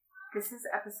This is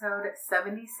episode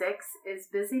 76, Is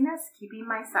Busyness Keeping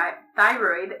My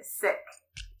Thyroid Sick?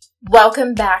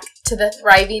 Welcome back to the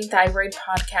Thriving Thyroid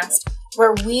Podcast,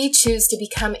 where we choose to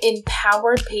become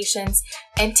empowered patients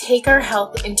and take our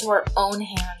health into our own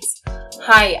hands.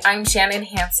 Hi, I'm Shannon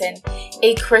Hansen,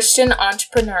 a Christian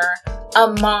entrepreneur, a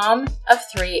mom of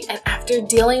 3, and after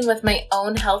dealing with my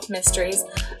own health mysteries,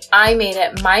 I made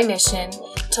it my mission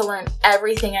to learn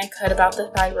everything I could about the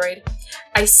thyroid.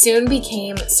 I soon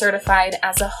became certified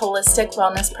as a holistic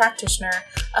wellness practitioner,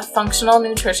 a functional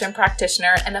nutrition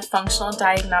practitioner, and a functional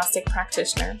diagnostic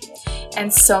practitioner,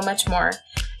 and so much more.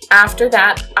 After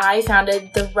that, I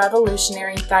founded the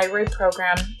revolutionary thyroid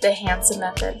program, the Hansen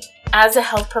Method. As a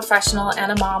health professional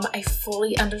and a mom, I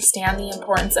fully understand the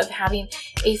importance of having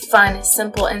a fun,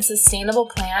 simple, and sustainable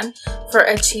plan for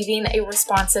achieving a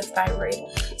responsive thyroid.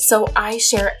 So I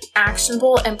share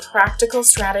actionable and practical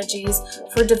strategies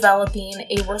for developing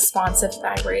a responsive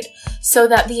thyroid so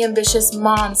that the ambitious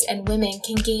moms and women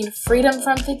can gain freedom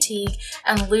from fatigue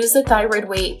and lose the thyroid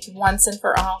weight once and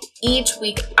for all. Each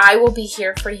week, I will be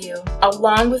here for you.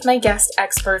 Along with my guest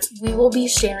experts, we will be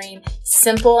sharing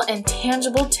simple and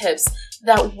tangible tips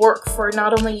that work for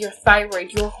not only your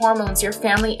thyroid, your hormones, your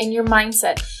family, and your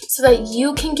mindset so that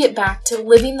you can get back to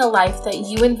living the life that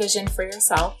you envisioned for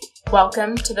yourself.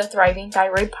 Welcome to the Thriving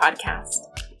Thyroid Podcast.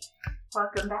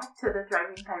 Welcome back to the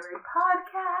Thriving Thyroid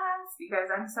Podcast. You guys,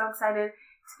 I'm so excited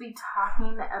to be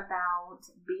talking about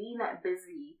being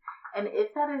busy and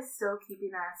if that is still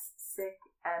keeping us sick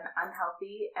and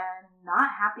unhealthy and not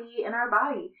happy in our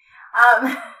body.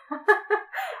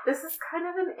 This is kind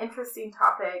of an interesting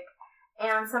topic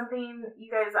and something, you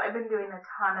guys, I've been doing a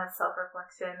ton of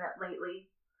self-reflection lately.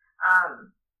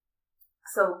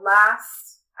 So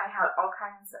last, I had all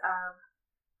kinds of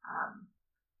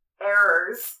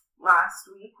errors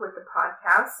last week with the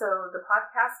podcast. So the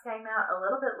podcast came out a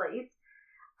little bit late.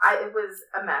 It was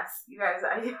a mess. You guys,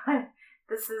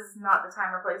 this is not the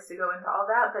time or place to go into all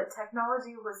that, but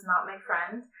technology was not my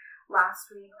friend last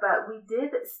week. But we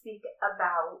did speak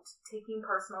about taking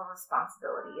personal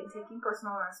responsibility. And taking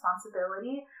personal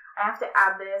responsibility, I have to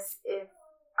add this if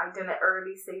I didn't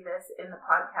already say this in the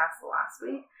podcast last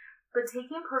week, but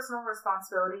taking personal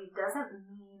responsibility doesn't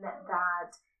mean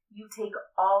that you take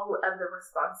all of the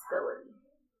responsibility.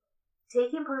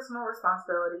 Taking personal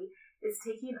responsibility is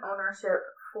taking ownership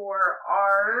for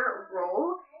our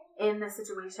role in the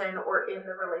situation or in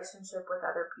the relationship with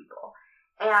other people.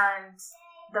 And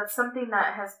that's something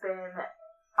that has been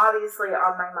obviously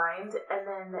on my mind. And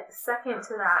then second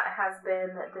to that has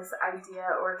been this idea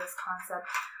or this concept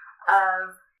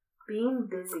of being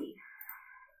busy.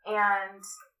 And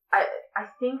I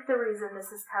think the reason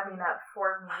this is coming up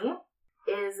for me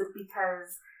is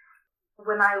because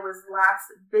when I was last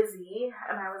busy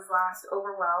and I was last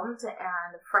overwhelmed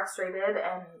and frustrated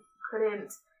and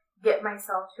couldn't get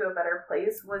myself to a better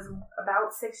place was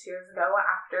about 6 years ago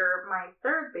after my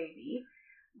third baby,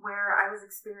 where I was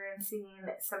experiencing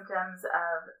symptoms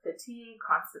of fatigue,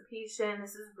 constipation.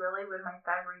 This is really when my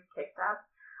thyroid kicked up.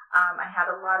 I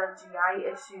had a lot of GI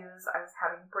issues. I was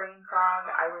having brain fog.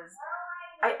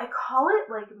 I call it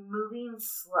like moving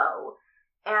slow.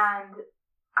 And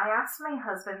I asked my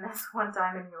husband this one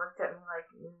time and he looked at me like,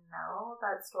 no,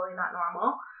 that's totally not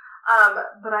normal.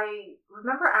 But I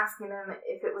remember asking him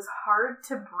if it was hard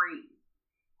to breathe.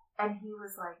 And he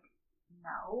was like,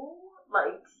 no.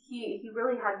 Like, he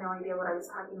really had no idea what I was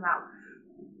talking about.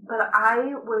 But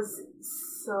I was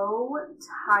so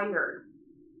tired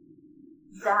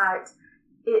that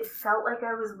it felt like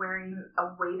I was wearing a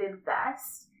weighted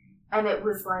vest. And it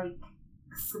was like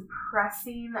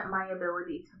suppressing my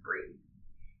ability to breathe.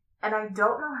 And I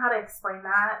don't know how to explain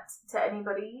that to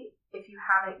anybody if you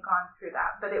haven't gone through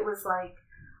that. But it was like,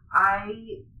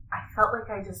 I felt like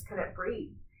I just couldn't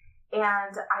breathe.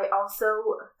 And I also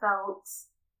felt,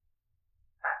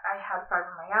 I had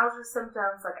fibromyalgia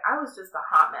symptoms. Like, I was just a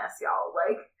hot mess, y'all.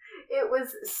 Like, it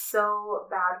was so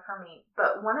bad for me.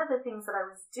 But one of the things that I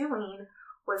was doing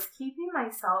was keeping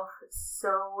myself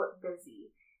so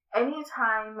busy.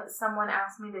 Anytime someone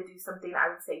asked me to do something, I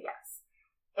would say yes.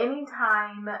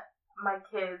 Anytime my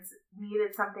kids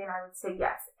needed something, I would say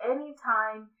yes.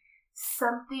 Anytime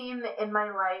something in my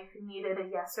life needed a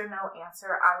yes or no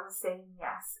answer, I was saying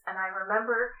yes. And I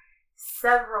remember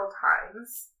several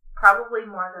times, probably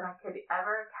more than I could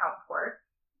ever account for,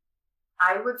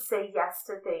 I would say yes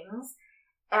to things,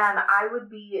 and I would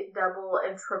be double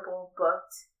and triple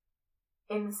booked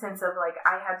in the sense of like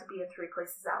I had to be in 3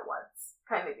 places at once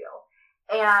kind of deal.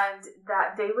 And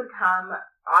that day would come.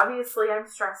 Obviously, I'm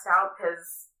stressed out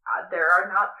because there are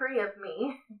not 3 of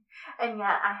me, and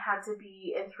yet I had to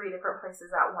be in 3 different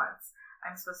places at once.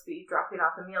 I'm supposed to be dropping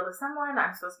off a meal to someone.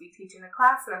 I'm supposed to be teaching a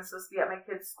class, and I'm supposed to be at my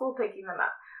kid's school picking them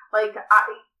up. Like,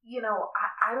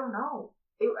 I don't know.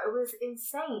 It was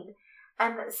insane.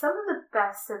 And some of the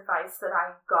best advice that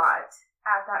I got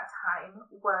at that time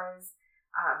was,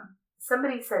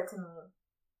 somebody said to me,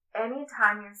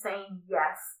 anytime you're saying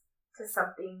yes to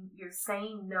something, you're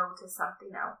saying no to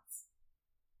something else.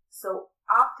 So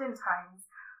oftentimes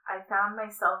I found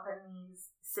myself in these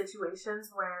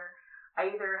situations where I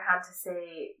either had to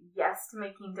say yes to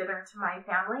making dinner to my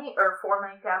family or for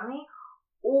my family,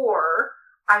 or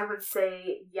I would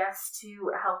say yes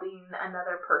to helping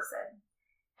another person.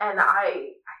 And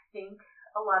I think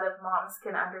a lot of moms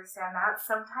can understand that.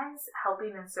 Sometimes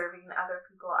helping and serving other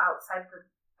people outside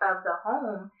of the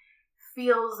home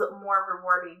feels more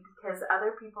rewarding because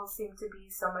other people seem to be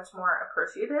so much more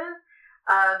appreciative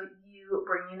of you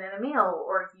bringing in a meal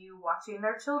or you watching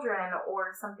their children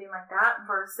or something like that,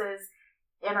 versus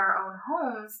in our own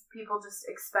homes, people just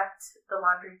expect the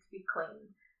laundry to be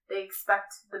clean. They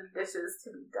expect the dishes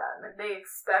to be done. They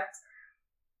expect,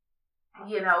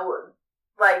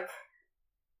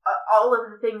 all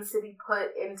of the things to be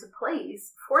put into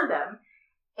place for them.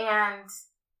 And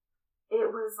it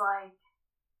was like,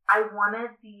 I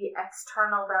wanted the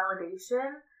external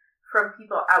validation from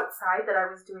people outside that I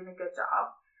was doing a good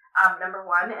job, number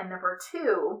one. And number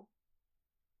two,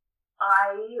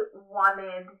 I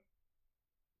wanted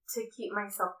to keep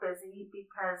myself busy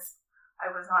because I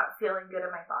was not feeling good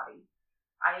in my body.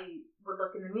 I would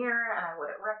look in the mirror and I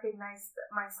wouldn't recognize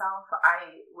myself.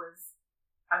 I was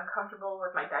uncomfortable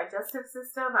with my digestive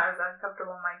system. I was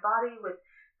uncomfortable in my body with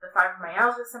the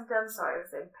fibromyalgia symptoms. So I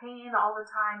was in pain all the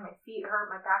time. My feet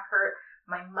hurt, my back hurt,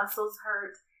 my muscles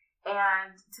hurt.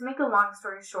 And to make a long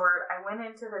story short, I went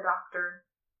into the doctor.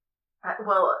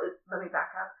 Let me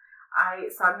back up. I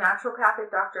saw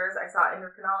naturopathic doctors, I saw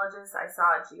endocrinologists, I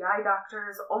saw GI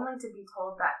doctors, only to be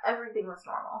told that everything was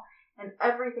normal and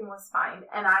everything was fine.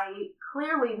 And I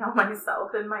clearly know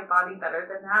myself and my body better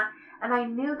than that. And I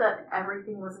knew that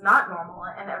everything was not normal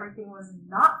and everything was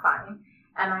not fine.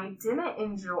 And I didn't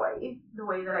enjoy the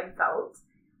way that I felt.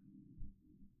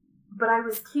 But I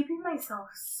was keeping myself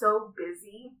so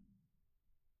busy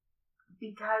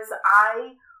because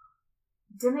I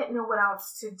didn't know what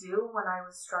else to do when I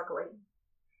was struggling.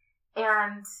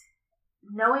 And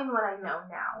knowing what I know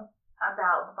now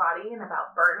about the body and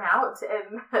about burnout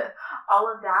and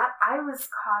all of that, I was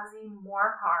causing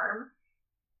more harm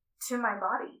to my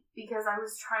body because I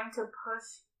was trying to push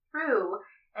through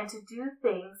and to do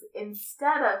things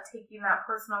instead of taking that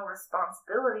personal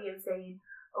responsibility and saying,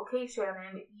 okay,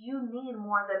 Shannon, you need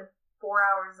more than 4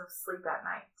 hours of sleep at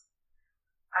night.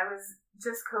 I was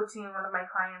just coaching one of my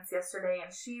clients yesterday,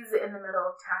 and she's in the middle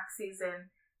of tax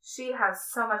season. She has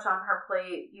so much on her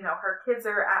plate. Her kids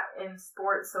are in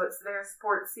sports, so it's their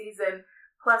sports season,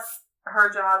 plus her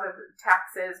job of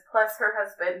taxes, plus her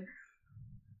husband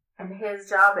and his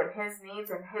job and his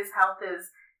needs, and his health is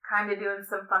kind of doing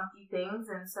some funky things.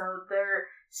 And so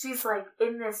she's like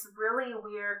in this really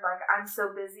weird, like, I'm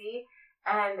so busy.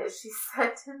 And she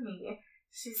said to me,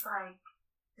 she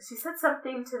said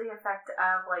something to the effect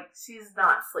of, like, she's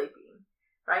not sleeping,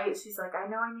 right? She's like, I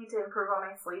know I need to improve on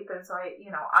my sleep. And so I,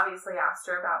 obviously asked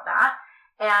her about that.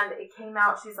 And it came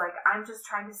out, she's like, I'm just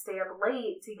trying to stay up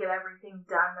late to get everything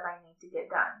done that I need to get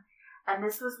done. And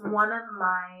this was one of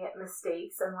my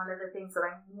mistakes. And one of the things that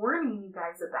I'm warning you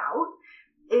guys about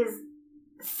is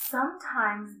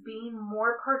sometimes being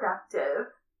more productive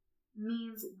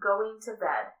means going to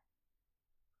bed,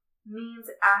 means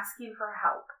asking for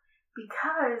help.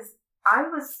 Because I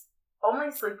was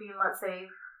only sleeping, let's say,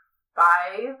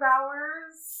 5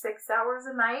 hours, 6 hours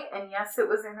a night. And yes, it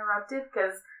was interrupted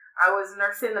because I was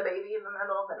nursing the baby in the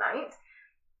middle of the night.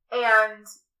 And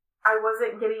I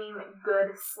wasn't getting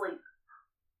good sleep.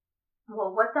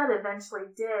 Well, what that eventually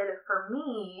did for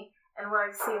me, and what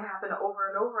I've seen happen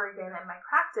over and over again in my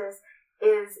practice,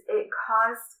 is it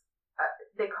caused,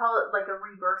 they call it like a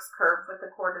reverse curve with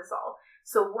the cortisol.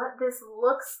 So what this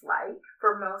looks like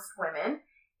for most women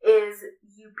is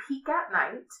you peak at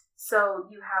night. So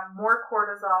you have more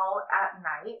cortisol at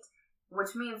night,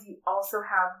 which means you also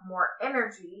have more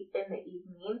energy in the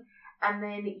evening. And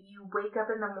then you wake up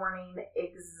in the morning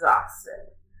exhausted.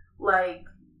 Like,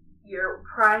 you're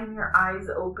prying your eyes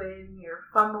open, you're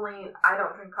fumbling. I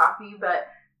don't drink coffee, but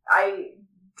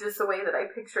just the way that I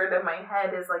picture it in my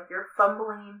head is like you're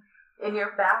fumbling in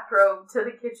your bathrobe to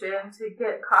the kitchen to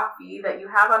get coffee that you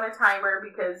have on a timer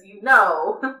because you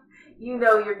know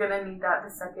you're going to need that the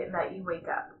second that you wake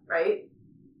up, right?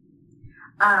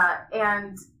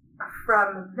 And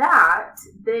from that,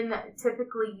 then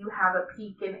typically you have a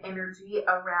peak in energy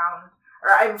around or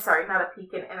I'm sorry, not a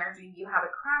peak in energy, you have a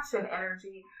crash in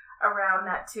energy around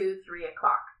that 2-3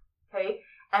 o'clock. Okay.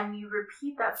 And you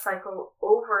repeat that cycle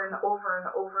over and over and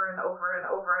over and over and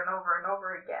over and over and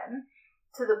over again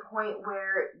to the point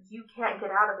where you can't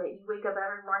get out of it. You wake up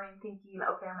every morning thinking,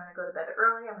 okay, I'm going to go to bed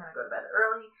early.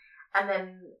 And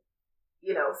then,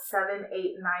 7,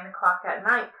 8, 9 o'clock at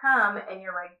night come and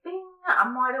you're like, bing,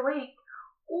 I'm wide awake.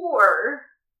 Or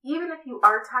even if you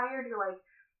are tired, you're like,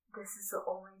 this is the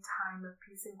only time of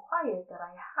peace and quiet that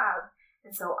I have.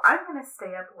 And so I'm going to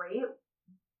stay up late,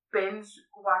 binge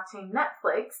watching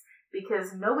Netflix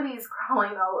because nobody's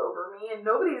crawling all over me and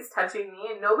nobody's touching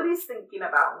me and nobody's thinking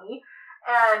about me.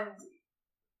 And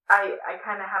I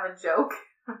kind of have a joke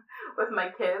with my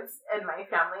kids and my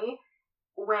family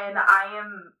when I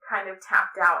am kind of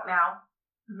tapped out now,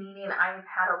 meaning I've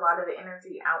had a lot of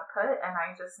energy output and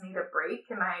I just need a break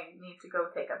and I need to go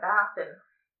take a bath and,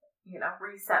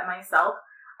 reset myself.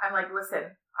 I'm like, listen,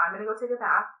 I'm going to go take a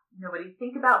bath. Nobody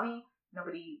think about me.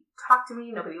 Nobody talk to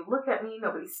me. Nobody look at me.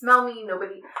 Nobody smell me.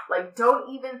 Nobody, don't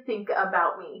even think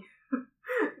about me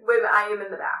when I am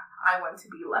in the bath. I want to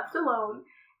be left alone,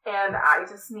 and I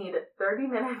just need 30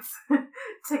 minutes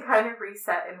to kind of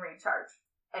reset and recharge.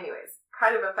 Anyways,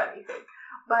 kind of a funny thing.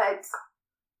 But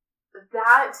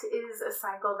that is a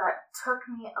cycle that took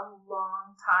me a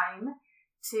long time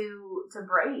to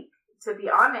break, to be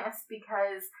honest,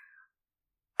 because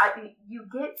you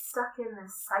get stuck in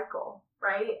this cycle,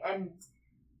 right? And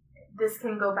this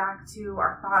can go back to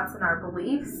our thoughts and our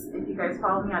beliefs. If you guys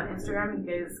follow me on Instagram, you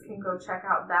guys can go check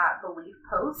out that belief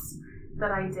post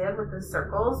that I did with the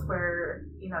circles where,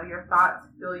 your thoughts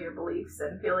fuel your beliefs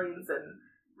and feelings and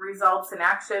results in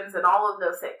actions and all of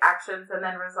those actions and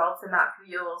then results in that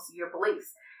fuels your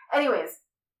beliefs. Anyways,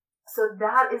 so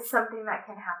that is something that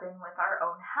can happen with our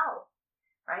own health,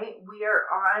 right? We are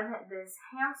on this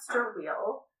hamster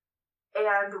wheel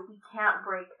and we can't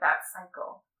break that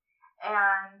cycle.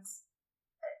 And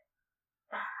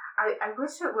I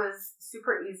wish it was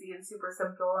super easy and super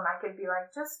simple and I could be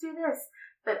like, just do this.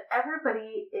 But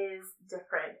everybody is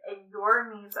different and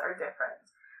your needs are different.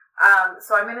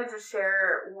 So I'm going to just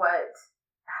share what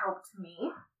helped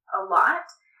me a lot.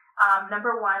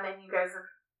 Number one, and you guys have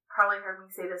probably heard me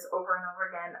say this over and over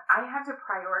again, I had to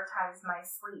prioritize my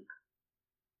sleep.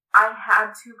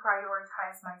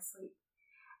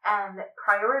 And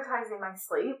prioritizing my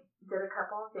sleep did a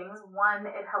couple of things. One,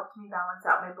 it helped me balance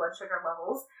out my blood sugar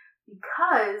levels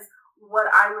because what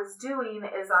I was doing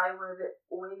is I would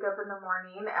wake up in the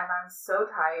morning and I'm so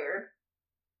tired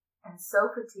and so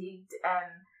fatigued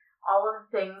and all of the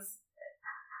things,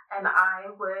 and I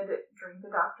would drink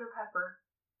a Dr. Pepper.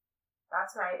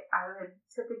 That's right. I would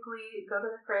typically go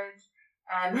to the fridge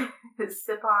and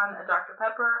sip on a Dr.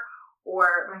 Pepper,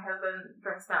 or my husband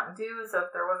drinks Mountain Dew, so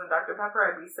if there wasn't Dr. Pepper,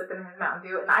 I'd be sipping his Mountain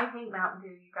Dew, and I hate Mountain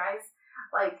Dew, you guys.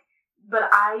 But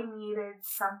I needed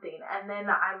something, and then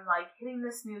I'm hitting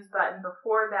the snooze button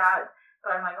before that,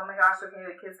 but I'm like, oh my gosh, okay,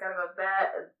 the kids gotta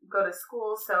go to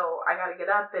school, so I gotta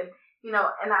get up, and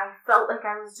and I felt like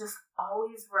I was just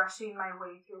always rushing my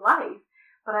way through life,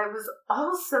 but I was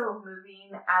also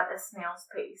moving at a snail's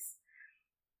pace.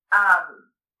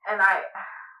 And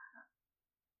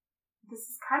this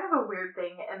is kind of a weird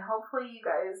thing, and hopefully you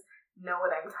guys know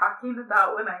what I'm talking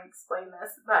about when I explain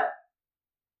this, but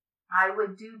I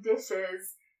would do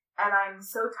dishes, and I'm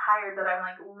so tired that I'm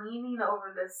leaning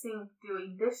over the sink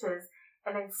doing dishes,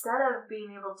 and instead of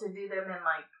being able to do them in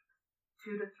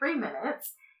 2 to 3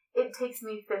 minutes, it takes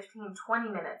me 15,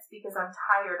 20 minutes because I'm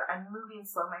tired. I'm moving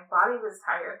slow. My body was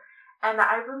tired. And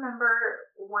I remember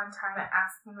one time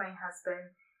asking my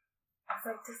husband, I was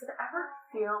like, does it ever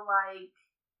feel like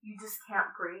you just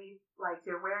can't breathe? Like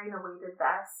you're wearing a weighted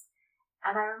vest?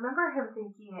 And I remember him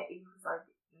thinking it. He was like,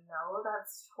 no,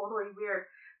 that's totally weird.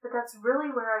 But that's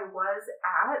really where I was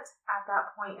at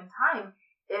that point in time,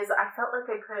 is I felt like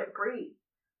I couldn't breathe.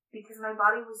 Because my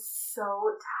body was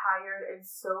so tired and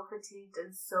so fatigued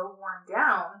and so worn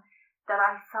down that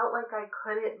I felt like I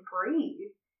couldn't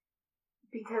breathe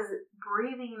because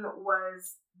breathing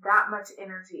was that much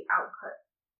energy output.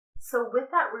 So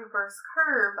with that reverse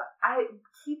curve,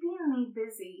 keeping me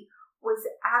busy was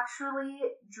actually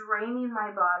draining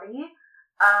my body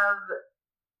of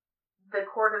the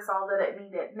cortisol that it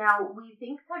needed. Now, we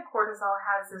think that cortisol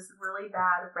has this really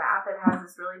bad rap. It has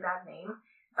this really bad name.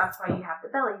 That's why you have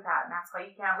the belly fat, and that's why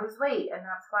you can't lose weight, and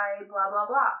that's why blah, blah,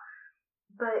 blah.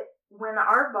 But when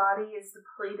our body is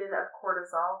depleted of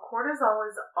cortisol, cortisol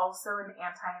is also an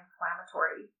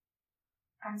anti-inflammatory.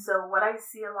 And so what I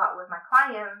see a lot with my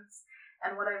clients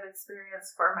and what I've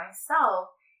experienced for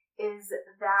myself is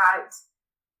that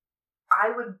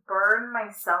I would burn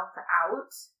myself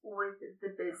out with the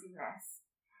busyness.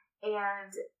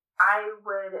 And I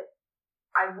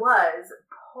was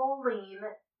pulling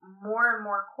more and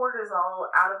more cortisol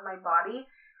out of my body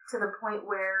to the point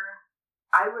where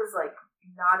I was like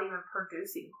not even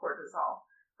producing cortisol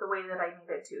the way that I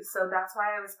needed to. So that's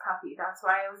why I was puffy. That's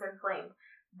why I was inflamed.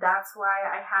 That's why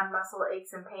I had muscle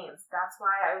aches and pains. That's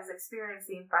why I was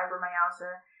experiencing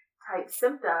fibromyalgia type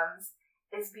symptoms,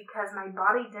 is because my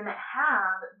body didn't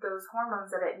have those hormones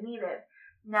that it needed.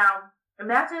 Now,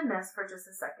 imagine this for just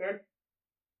a second.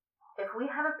 If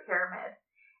we had a pyramid,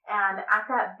 and at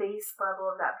that base level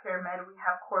of that pyramid, we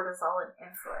have cortisol and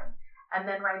insulin. And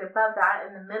then right above that,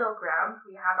 in the middle ground,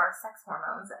 we have our sex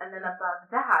hormones. And then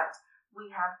above that, we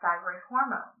have thyroid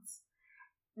hormones.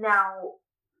 Now,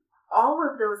 all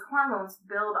of those hormones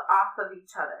build off of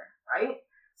each other, right?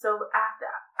 So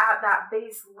at that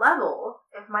base level,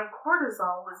 if my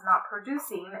cortisol was not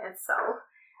producing itself,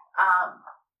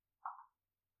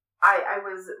 I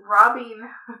was robbing.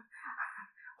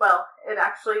 Well, it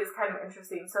actually is kind of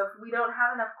interesting. So if we don't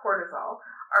have enough cortisol,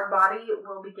 our body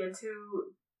will begin to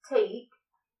take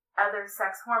other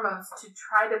sex hormones to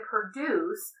try to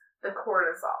produce the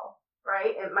cortisol,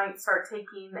 right? It might start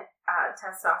taking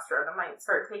testosterone. It might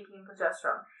start taking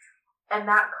progesterone. And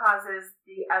that causes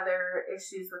the other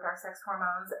issues with our sex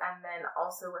hormones and then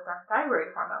also with our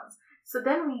thyroid hormones. So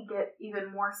then we get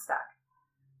even more stuck.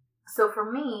 So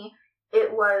for me,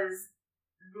 it was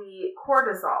the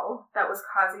cortisol that was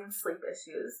causing sleep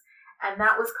issues, and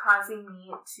that was causing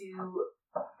me to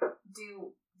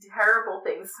do terrible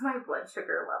things to my blood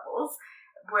sugar levels,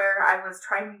 where I was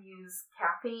trying to use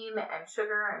caffeine and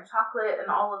sugar and chocolate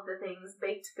and all of the things,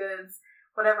 baked goods,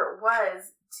 whatever it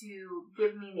was, to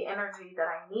give me the energy that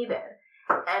I needed.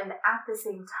 And at the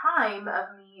same time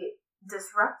of me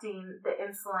disrupting the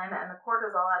insulin and the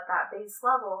cortisol at that base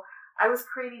level, I was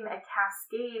creating a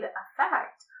cascade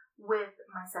effect with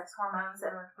my sex hormones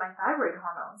and with my thyroid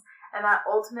hormones. And that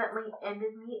ultimately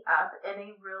ended me up in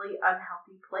a really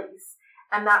unhealthy place.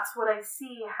 And that's what I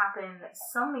see happen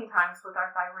so many times with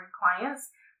our thyroid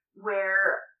clients,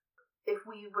 where if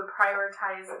we would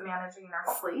prioritize managing our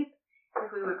sleep, if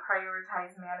we would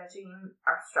prioritize managing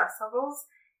our stress levels,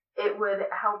 it would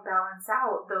help balance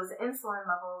out those insulin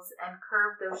levels and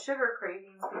curb those sugar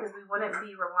cravings, because we wouldn't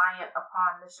be reliant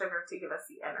upon the sugar to give us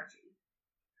the energy.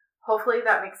 Hopefully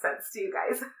that makes sense to you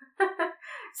guys.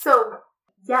 So,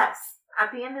 yes,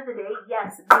 at the end of the day,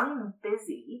 yes, being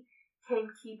busy can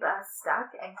keep us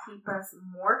stuck and keep us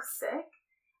more sick,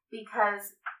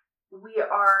 because we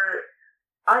are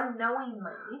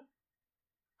unknowingly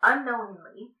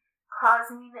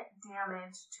causing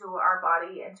damage to our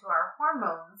body and to our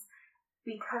hormones,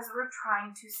 because we're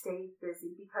trying to stay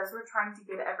busy, because we're trying to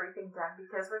get everything done,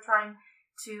 because we're trying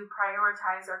to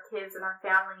prioritize our kids and our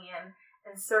family and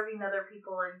serving other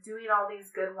people and doing all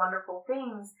these good, wonderful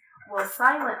things. Well,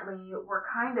 silently, we're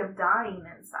kind of dying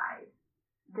inside.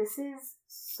 This is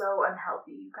so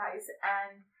unhealthy, you guys.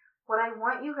 And what I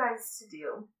want you guys to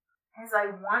do is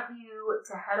I want you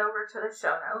to head over to the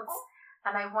show notes,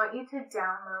 and I want you to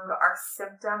download our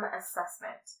symptom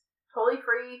assessment. Totally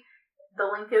free. The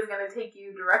link is going to take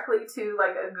you directly to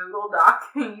like a Google Doc.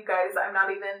 You guys, I'm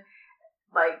not even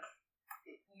like,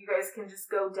 you guys can just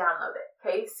go download it.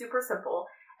 Okay, super simple.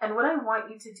 And what I want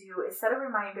you to do is set a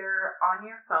reminder on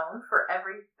your phone for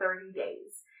every 30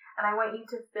 days. And I want you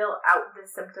to fill out the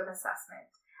symptom assessment.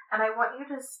 And I want you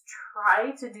to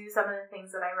try to do some of the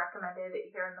things that I recommended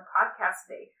here in the podcast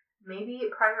today. Maybe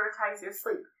prioritize your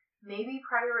sleep. Maybe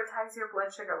prioritize your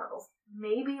blood sugar levels.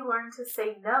 Maybe learn to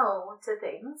say no to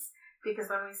things. Because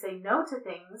when we say no to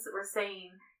things, we're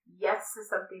saying yes to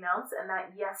something else, and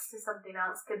that yes to something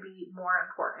else could be more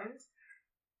important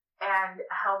and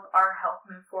help our health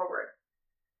move forward,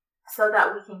 so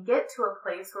that we can get to a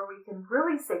place where we can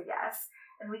really say yes,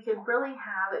 and we can really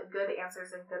have good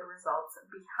answers and good results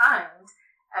behind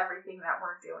everything that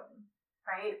we're doing,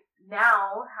 right?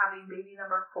 Now, having baby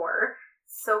number 4,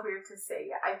 so weird to say,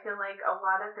 I feel like a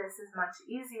lot of this is much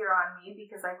easier on me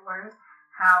because I've learned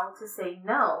how to say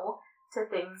no to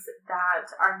things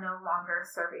that are no longer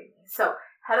serving me. So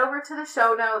head over to the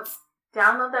show notes,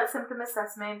 download that symptom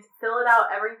assessment, fill it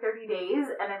out every 30 days,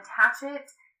 and attach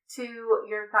it to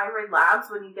your thyroid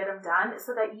labs when you get them done,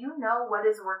 so that you know what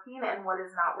is working and what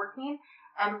is not working,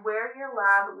 and where your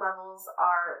lab levels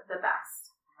are the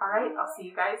best. All right, I'll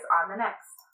see you guys on the next.